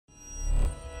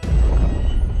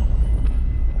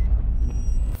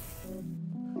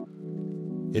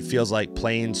It feels like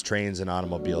planes, trains, and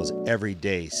automobiles every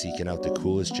day seeking out the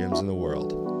coolest gyms in the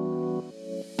world.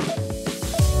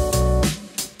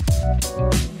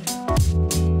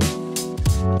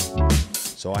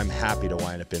 So I'm happy to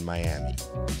wind up in Miami,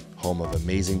 home of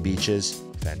amazing beaches,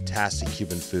 fantastic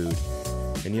Cuban food,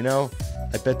 and you know,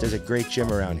 I bet there's a great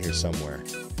gym around here somewhere.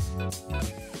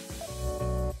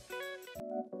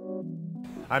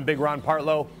 I'm Big Ron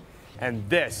Partlow, and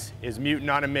this is Mutant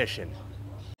on a Mission.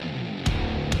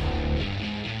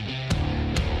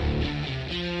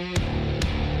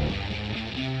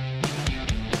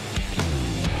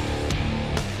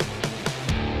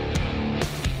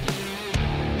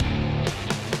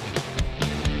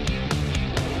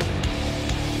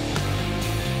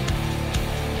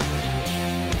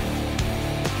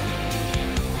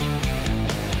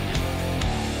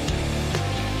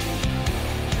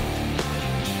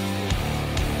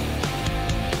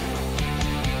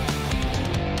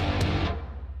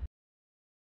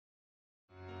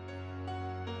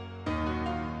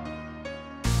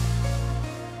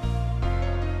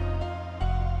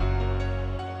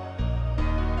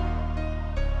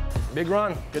 Big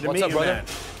Ron, Good to what's meet up, you, brother? man.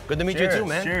 Good to meet Cheers, you too,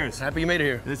 man. cheers. Happy you made it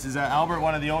here. This is Albert,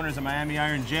 one of the owners of Miami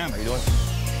Iron Gym. How you doing?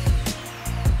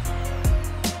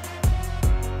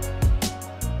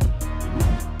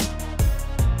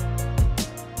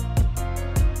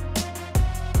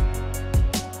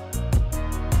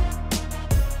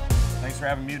 Thanks for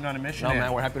having Mutant on a Mission. No, in.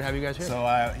 man, we're happy to have you guys here.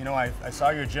 So, you know, I saw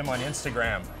your gym on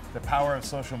Instagram, the power of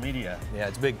social media. Yeah,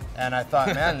 it's big. And I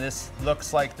thought, man, this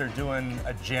looks like they're doing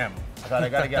a gym. I thought I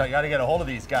gotta get a hold of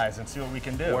these guys and see what we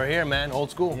can do. We're here, man. Old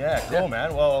school. Yeah, cool,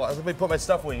 man. Well, let me put my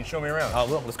stuff away and show me around. Oh,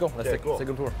 well, let's go. Let's take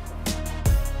a tour.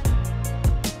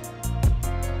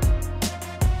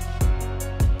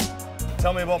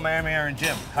 Tell me about Miami Iron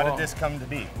Gym. How did this come to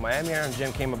be? Miami Iron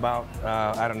Gym came about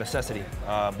out of necessity.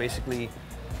 Basically,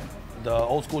 the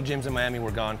old school gyms in Miami were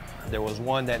gone. There was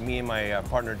one that me and my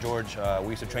partner George, we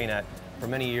used to train at for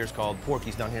many years called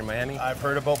Porky's down here in Miami. I've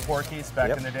heard about Porky's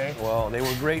back in the day. Well, they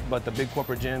were great, but the big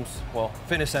corporate gyms, well,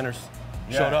 fitness centers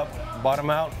showed up, bought them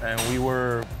out, and we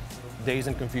were dazed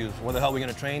and confused. Where the hell are we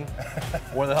gonna train?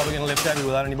 Where the hell are we gonna lift heavy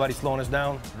without anybody slowing us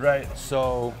down? Right.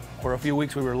 So for a few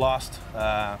weeks we were lost.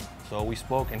 So we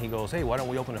spoke and he goes, hey, why don't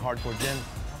we open a hardcore gym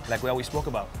like we always spoke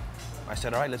about? I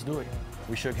said, all right, let's do it.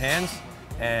 We shook hands,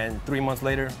 and 3 months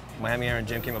later, Miami Iron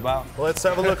Gym came about. Well, let's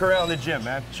have a look around the gym,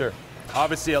 man. Sure.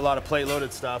 Obviously, a lot of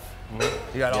plate-loaded stuff.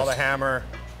 You got all the hammer,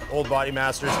 old body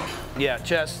masters. Yeah,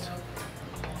 chest,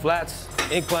 flats,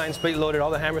 inclines, plate loaded, all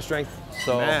the hammer strength.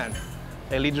 So Man.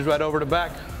 It leads us right over the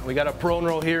back. We got a prone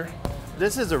row here.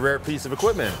 This is a rare piece of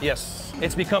equipment. Yes,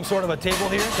 it's become sort of a table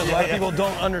here because a lot of people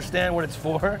don't understand what it's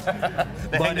for.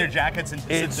 They hang their jackets and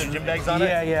sit their gym bags on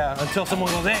it? Yeah, until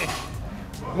someone goes, hey,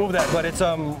 move that. But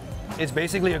it's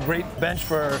basically a great bench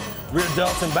for rear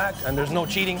delts and back, and there's no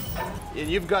cheating.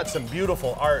 You've got some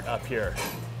beautiful art up here.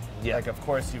 Yeah. Like, of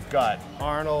course, you've got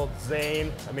Arnold,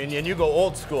 Zane. I mean, and you go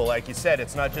old school, like you said.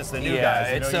 It's not just the new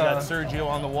guys. You know, you got Sergio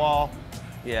on the wall.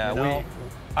 Yeah, you know?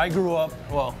 I grew up,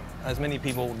 well, as many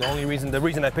people, the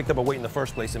reason I picked up a weight in the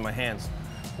first place in my hands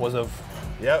was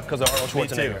because of Arnold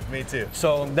Schwarzenegger. Me too.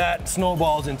 So that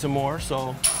snowballs into more.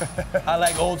 So I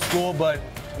like old school, but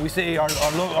we say our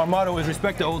motto is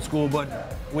respect the old school,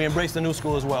 but we embrace the new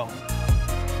school as well.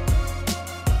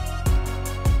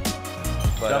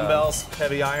 But, dumbbells,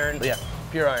 heavy iron. Yeah,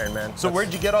 pure iron, man. So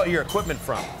where'd you get all your equipment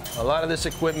from? A lot of this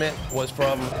equipment was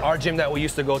from our gym that we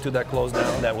used to go to that closed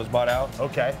down, that was bought out.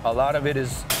 Okay. A lot of it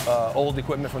is old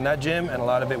equipment from that gym, and a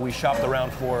lot of it we shopped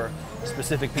around for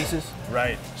specific pieces.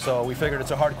 Right. So we figured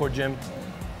it's a hardcore gym.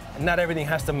 Not everything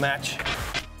has to match.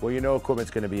 Well, you know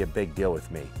equipment's gonna be a big deal with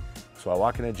me. So I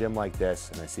walk in a gym like this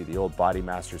and I see the old Body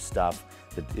Master stuff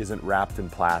that isn't wrapped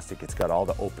in plastic. It's got all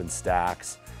the open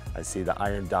stacks. I see the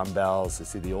iron dumbbells. I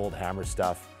see the old hammer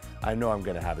stuff. I know I'm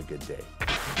gonna have a good day.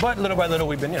 But little by little,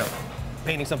 we've been,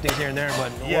 painting some things here and there,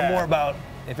 but we're more about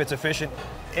if it's efficient.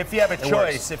 If you have a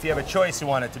choice, you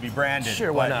want it to be branded.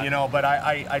 Sure, why not? You know, but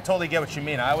I totally get what you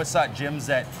mean. I always thought gyms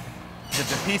that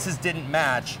the pieces didn't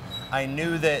match, I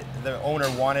knew that the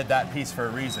owner wanted that piece for a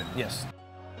reason. Yes.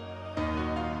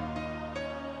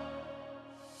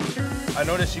 I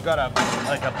noticed you got a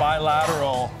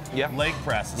bilateral Yeah. leg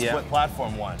press, a split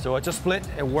platform one. So it's a split,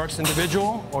 it works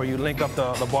individual, or you link up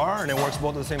the bar and it works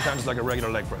both at the same time, just like a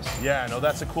regular leg press. Yeah, no,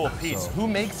 that's a cool piece. Who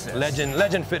makes this?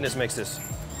 Legend Fitness makes this.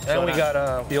 So And we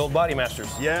got the old Body Masters.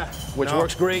 Yeah. Which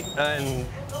works great, and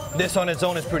this on its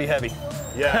own is pretty heavy.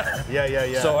 Yeah.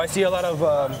 So I see a lot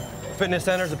of fitness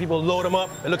centers that people load them up.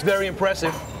 It looks very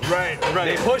impressive. Right.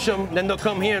 They push them, then they'll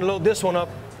come here and load this one up,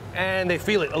 and they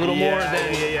feel it a little more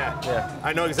than. Yeah.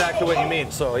 I know exactly what you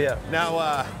mean. So yeah. Now,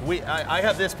 I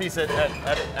have this piece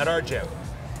at our gym,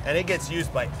 and it gets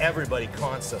used by everybody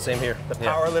constantly. Same here. The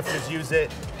power lifters use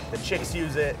it, the chicks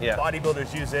use it,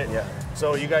 bodybuilders use it. Yeah.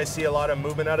 So you guys see a lot of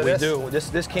movement out of this? We do.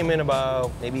 This came in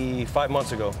about maybe 5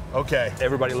 months ago. Okay.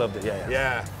 Everybody loved it.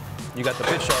 Yeah. You got the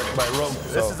Pit Shark by Rogue.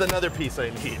 This is another piece I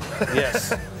need.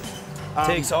 Yes.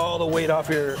 Takes all the weight off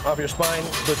your spine,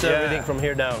 puts everything from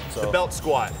here down. So. The belt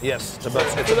squat. Yes, the belt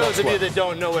squat. For those of you that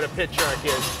don't know what a Pit Shark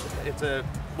is, it's the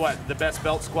best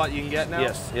belt squat you can get now?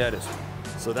 Yes, yeah it is.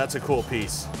 So that's a cool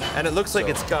piece. And it looks like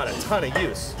it's got a ton of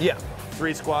use. Yeah.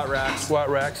 3 squat racks. Squat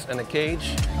racks and a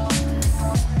cage.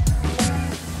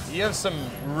 You have some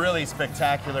really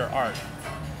spectacular art.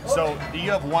 So, do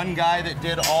you have one guy that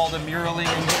did all the muraling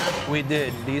in here? We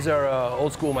did. These are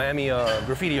old school Miami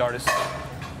graffiti artists.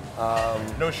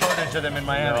 No shortage of them in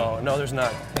Miami. No, there's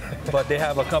not. But they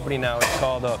have a company now. It's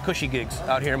called Cushy Gigs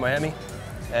out here in Miami,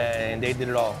 and they did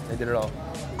it all.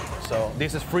 So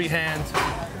this is freehand.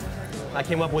 I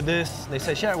came up with this. They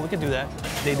said, "Sure, we can do that."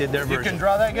 They did their version. You can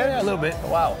draw that good? Yeah, a little bit.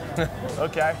 Wow.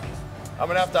 Okay. I'm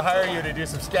gonna have to hire you to do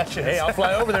some sketches. Hey, I'll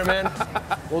fly over there, man.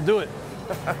 We'll do it.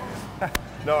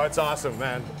 No, it's awesome,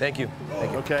 man. Thank you.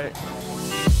 Thank you. Okay.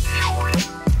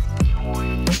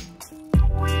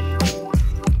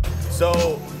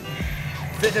 So,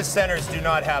 fitness centers do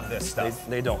not have this stuff.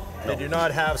 They don't. They do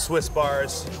not have Swiss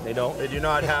bars. They don't. They do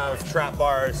not have trap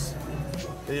bars.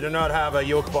 They do not have a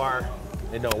yoke bar.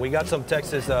 They don't. We got some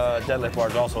Texas deadlift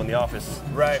bars also in the office.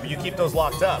 Right, but you keep those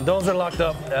locked up. Those are locked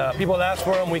up. People ask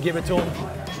for them, we give it to them.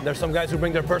 There's some guys who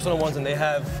bring their personal ones and they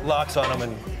have locks on them.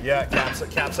 And yeah,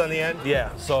 caps on the end?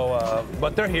 Yeah, so,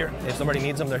 but they're here. If somebody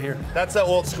needs them, they're here. That's that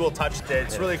old school touch.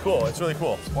 It's really cool. It's really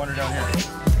cool. Pointer down here.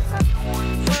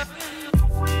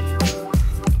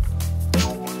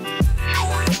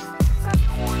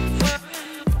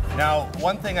 Now,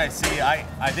 one thing I see,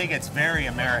 I think it's very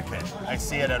American. I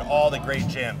see it at all the great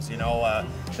gyms, you know,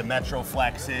 the Metro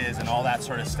Flexes and all that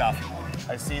sort of stuff.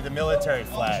 I see the military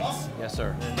flags. Yes,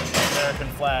 sir. And the American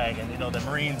flag and, you know, the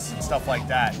Marines and stuff like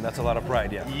that. That's a lot of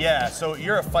pride, yeah. Yeah, so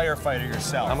you're a firefighter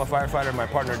yourself. I'm a firefighter. My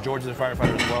partner, George, is a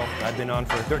firefighter as well. I've been on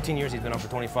for 13 years. He's been on for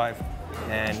 25.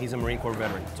 And he's a Marine Corps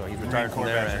veteran. So he's retired from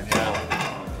there.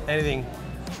 Veteran, anything,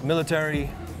 military,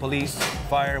 police,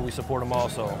 fire, we support them all.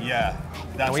 So yeah,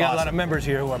 that's and we got awesome. a lot of members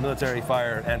here who are military,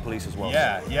 fire, and police as well.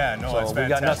 Yeah, no, so that's fantastic. we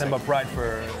got nothing but pride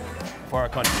for our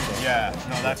country. So. Yeah,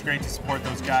 no, that's great to support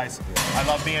those guys. I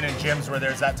love being in gyms where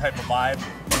there's that type of vibe,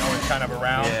 you know, it's kind of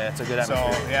around. Yeah, it's a good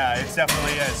atmosphere. So yeah, it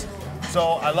definitely is.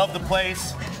 So I love the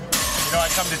place. You know, I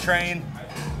come to train.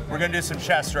 We're gonna do some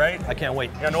chest, right? I can't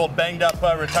wait. You're an old banged up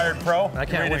retired pro. I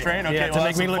can't wait. To train? Okay, yeah, well, to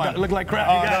make me look like crap.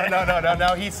 Oh,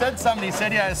 no. He said something. He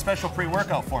said he had a special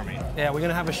pre-workout for me. Yeah, we're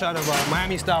gonna have a shot of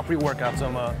Miami style pre-workout,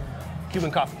 some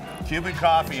Cuban coffee. Cuban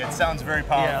coffee. It sounds very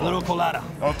powerful. Yeah, a little colada.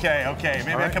 Okay.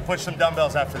 Maybe I can push some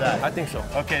dumbbells after that. I think so.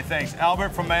 Okay, thanks. Albert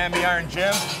from Miami Iron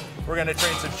Gym. We're gonna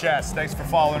train some chest. Thanks for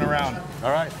following around.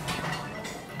 All right.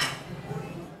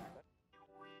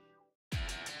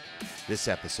 This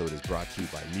episode is brought to you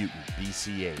by Mutant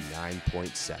BCA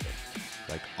 9.7,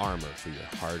 like armor for your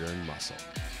hard-earned muscle.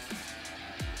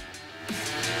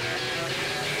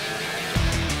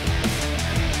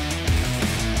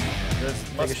 There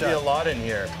must be a lot in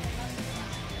here.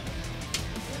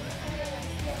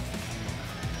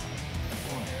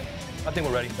 I think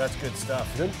we're ready. That's good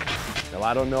stuff. Good? Now,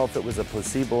 I don't know if it was a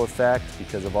placebo effect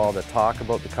because of all the talk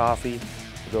about the coffee.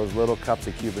 Those little cups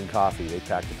of Cuban coffee, they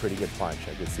packed a pretty good punch.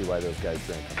 I could see why those guys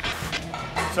drink them.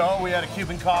 So we had a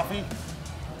Cuban coffee.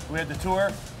 We had the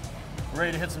tour. We're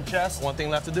ready to hit some chest. One thing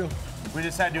left to do. We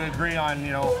just had to agree on,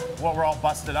 you know, what we're all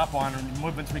busted up on and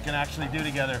movements we can actually do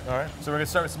together. All right. So we're gonna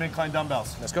start with some incline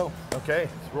dumbbells. Let's go. Okay,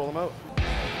 let's roll them out.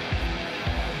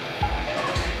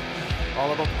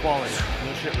 All about the quality.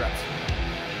 No shit reps.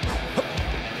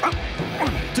 1,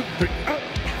 2, 3.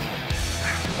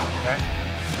 Okay.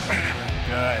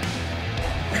 Good.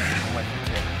 1,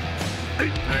 2, 3.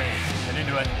 Get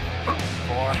into it.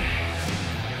 4.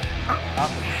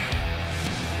 Up.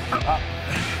 Up.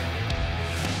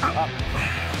 Up.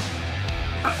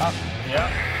 Up. Yep.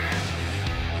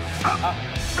 Up.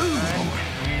 Right.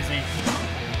 Easy.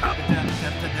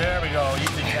 There we go.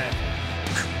 Easy 10.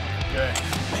 Good.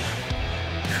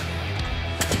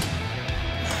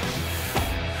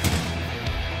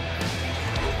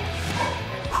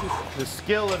 The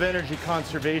skill of energy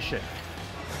conservation.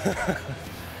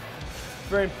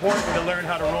 Very important to learn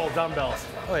how to roll dumbbells.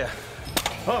 Oh, yeah.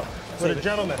 Oh, what a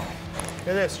gentleman. Look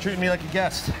at this, treating me like a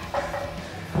guest.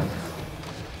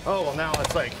 Oh, well now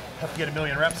it's like, have to get a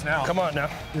million reps now. Come on now.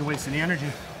 You're wasting the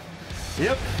energy.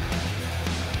 Yep.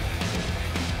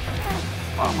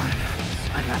 Oh my God.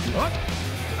 I got you. Up.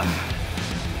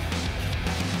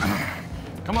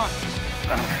 Come on.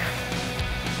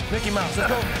 Mickey Mouse, let's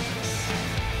go.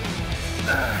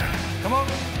 Come on.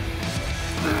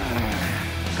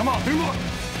 Come on, 3 more.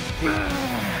 2.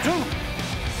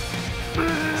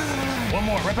 1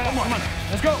 more, wrap it up, come on.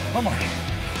 Let's go, 1 more.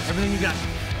 Everything you got.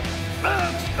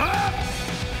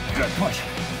 Good push.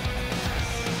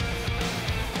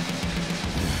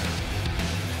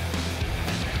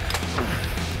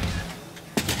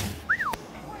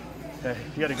 Hey,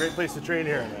 you got a great place to train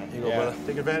here. You go, brother.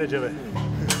 Take advantage of it.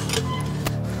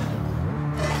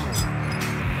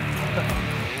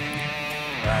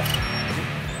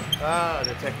 Ah,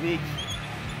 the technique.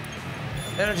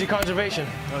 Energy conservation.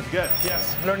 That was good.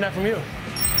 Yes. I learned that from you.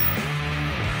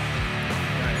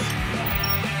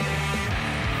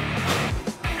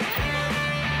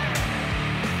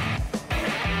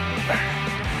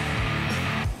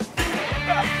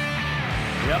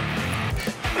 Yep.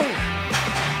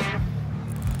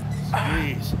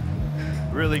 Squeeze.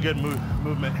 Really good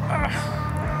movement.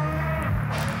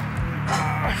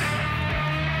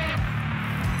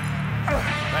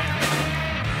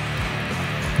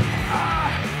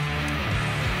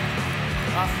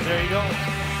 There you go. You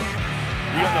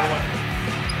got another one.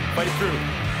 Fight through.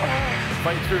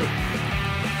 Fight through.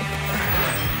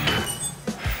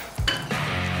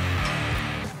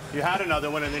 You had another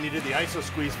one and then you did the iso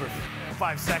squeeze for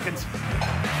 5 seconds.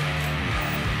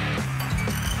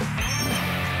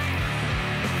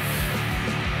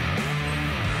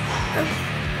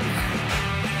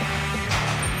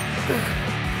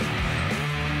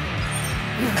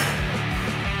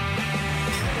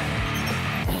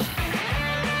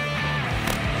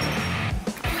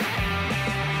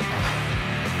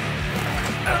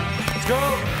 Let's go.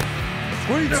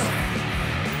 Squeeze.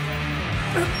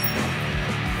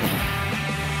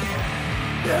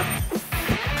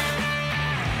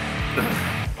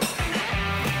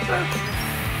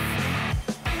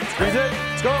 Squeeze it.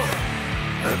 Let's go.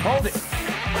 Hold it.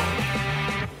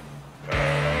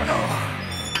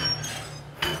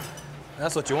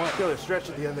 That's what you want. Feel the stretch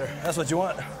at the end there. That's what you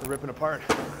want. They're ripping apart.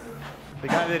 The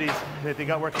guy that they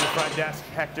got working the front desk,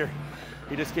 Hector,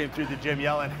 he just came through the gym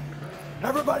yelling,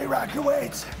 "Everybody rack your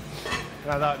weights."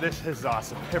 And I thought, this is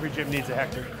awesome. Every gym needs a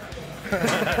Hector.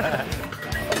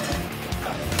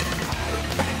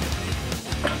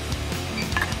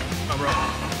 Come on, bro.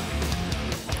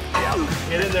 Yeah,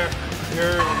 get in there.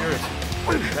 Yours.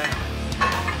 Bang.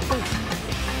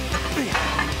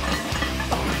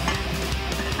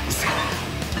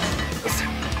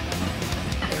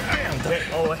 Okay,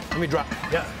 all the way. Let me drop.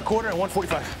 Yeah. Quarter and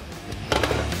 145.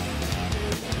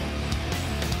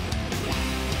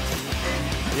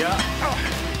 Yeah.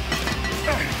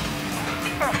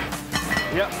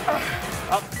 Yeah.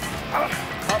 Up.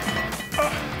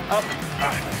 Up.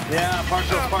 Yeah,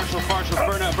 partials.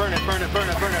 Burn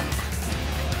it.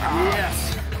 Yes.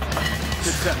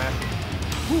 Good set, man.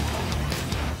 Whew.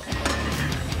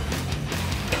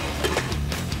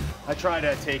 I try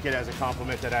to take it as a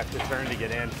compliment that I have to turn to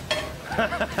get in.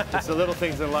 It's the little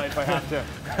things in life I have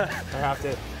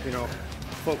to, you know,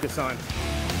 focus on.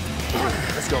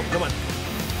 Let's go. Come on.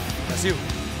 That's you.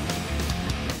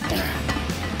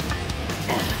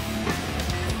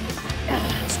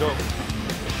 Let's go.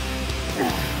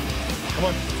 Come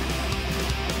on.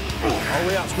 All the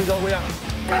way out. Squeeze all the way out.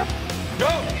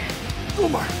 Go.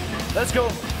 Umar. Let's go.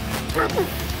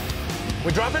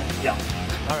 We dropping? Yeah.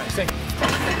 All right. Sing.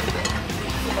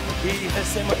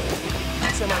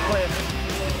 That's my plan.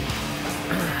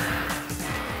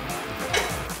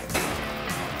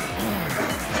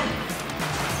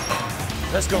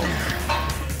 Let's go.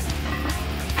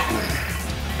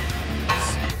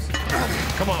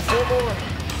 Come on, 4 more.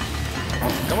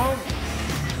 Come on.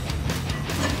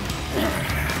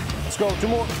 Let's go, 2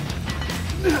 more.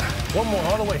 1 more,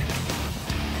 all the way.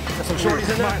 Got some shorties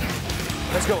in there.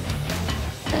 Let's go.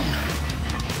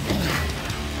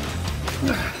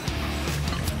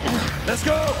 Let's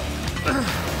go.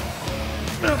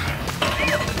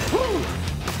 Woo.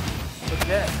 Look at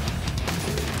that.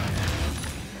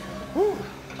 Woo.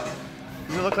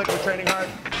 Does it look like we're training hard?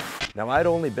 Now, I'd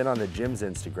only been on the gym's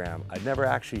Instagram. I'd never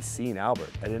actually seen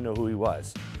Albert. I didn't know who he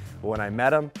was. But when I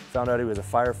met him, found out he was a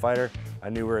firefighter, I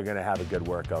knew we were gonna have a good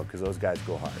workout because those guys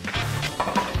go hard.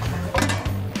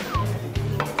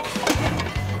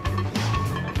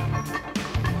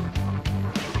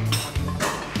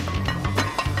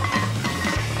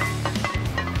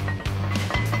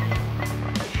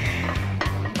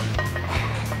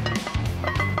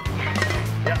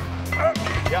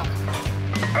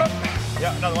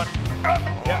 Yeah, another one.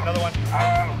 Yeah, another one.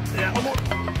 Yeah, one more.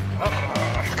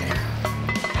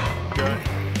 Good.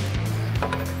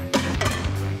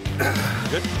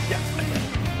 Good? Yeah.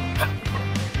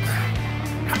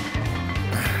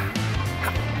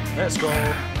 Let's go.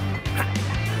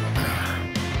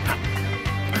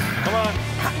 Come on.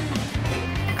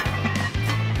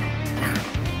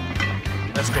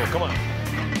 Let's go, come on.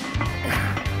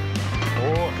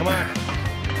 Oh, come on.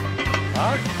 All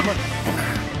right, come on.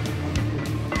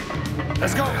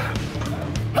 Let's go.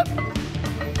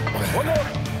 One more.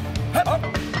 Up.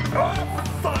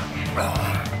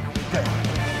 Okay.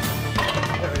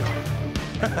 There we go.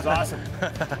 That's awesome.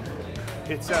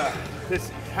 It's this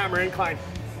hammer incline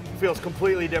feels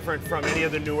completely different from any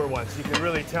of the newer ones. You can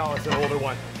really tell it's an older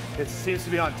one. It seems to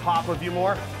be on top of you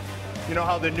more. You know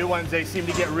how the new ones, they seem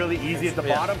to get really easy at the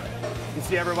bottom? You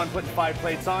see everyone putting 5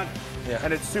 plates on? Yeah.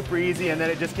 And it's super easy and then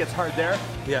it just gets hard there?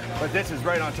 Yeah. But this is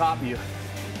right on top of you.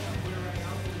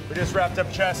 We just wrapped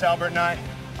up chess, Albert and I.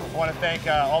 I want to thank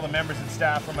all the members and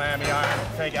staff from Miami Iron.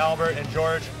 Thank Albert and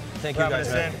George. Thank you guys,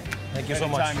 man. Thank you so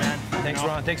much. Anytime, man. Thanks,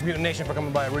 Ron. Thanks, Mutant Nation, for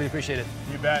coming by. I really appreciate it.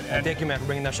 You bet. And thank you, man, for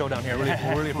bringing that show down here. Really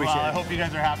appreciate well, I it. hope you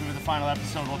guys are happy with the final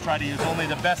episode. We'll try to use only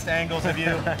the best angles of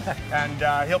you.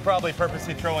 And he'll probably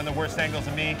purposely throw in the worst angles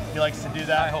of me. He likes to do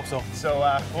that. I hope so. So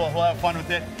we'll have fun with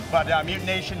it. But Mutant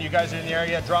Nation, you guys are in the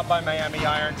area, drop by Miami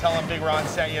Iron. Tell them Big Ron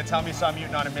sent you. Tell me you saw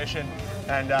Mutant on a mission.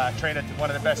 And train at one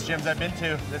of the best gyms I've been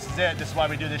to. This is it. This is why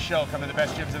we do this show. Come to the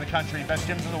best gyms in the country, best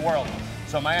gyms in the world.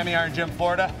 So Miami Iron Gym,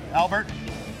 Florida. Albert,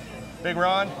 Big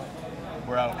Ron,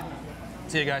 we're out.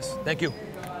 See you guys. Thank you.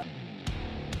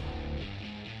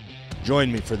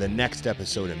 Join me for the next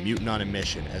episode of Mutant on a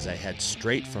Mission as I head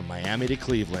straight from Miami to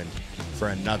Cleveland for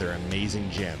another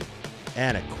amazing gym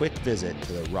and a quick visit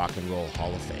to the Rock and Roll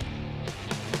Hall of Fame.